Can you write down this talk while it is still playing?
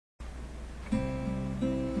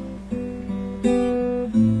When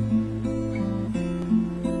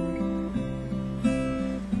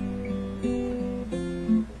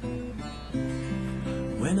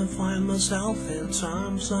I find myself in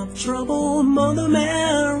times of trouble, Mother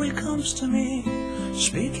Mary comes to me,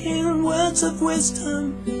 speaking words of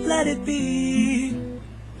wisdom, let it be.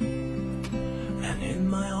 And in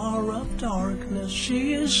my hour of darkness,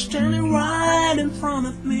 she is standing right in front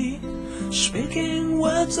of me, speaking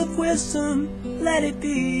words of wisdom, let it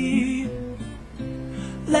be.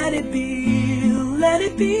 Let it be, let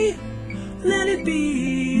it be, let it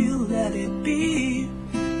be, let it be.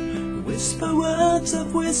 Whisper words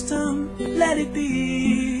of wisdom, let it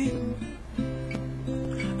be.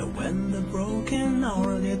 And when the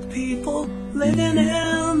broken-hearted people living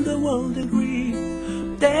in the world agree,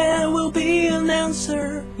 there will be an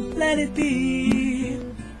answer, let it be.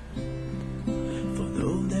 For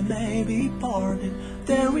though they may be parted,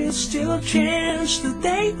 there is still a chance that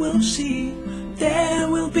they will see. There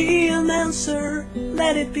will be an answer,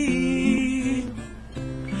 let it be.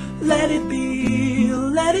 Let it be,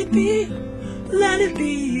 let it be, let it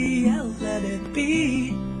be, let it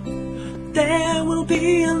be. There will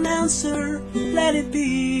be an answer, let it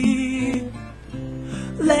be.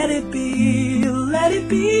 Let it be, let it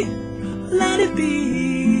be, let it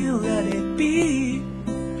be, let it be.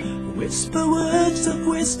 Whisper words of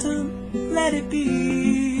wisdom, let it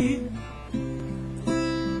be.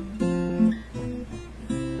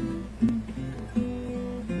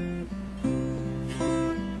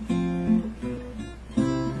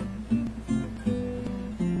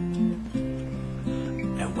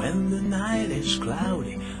 When the night is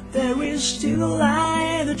cloudy, there is still a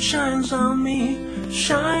light that shines on me.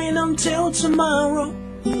 Shine until tomorrow,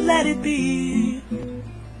 let it be.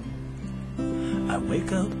 I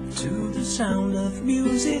wake up to the sound of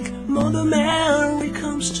music. Mother Mary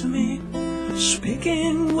comes to me,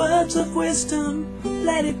 speaking words of wisdom,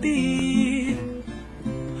 let it be.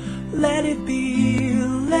 Let it be,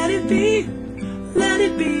 let it be, let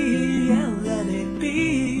it be, let it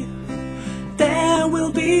be. There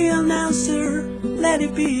will be an answer, let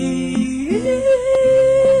it be.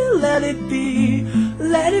 Let it be,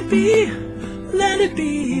 let it be, let it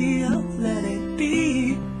be, let it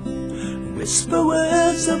be. Whisper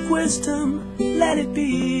words of wisdom, let it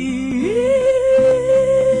be.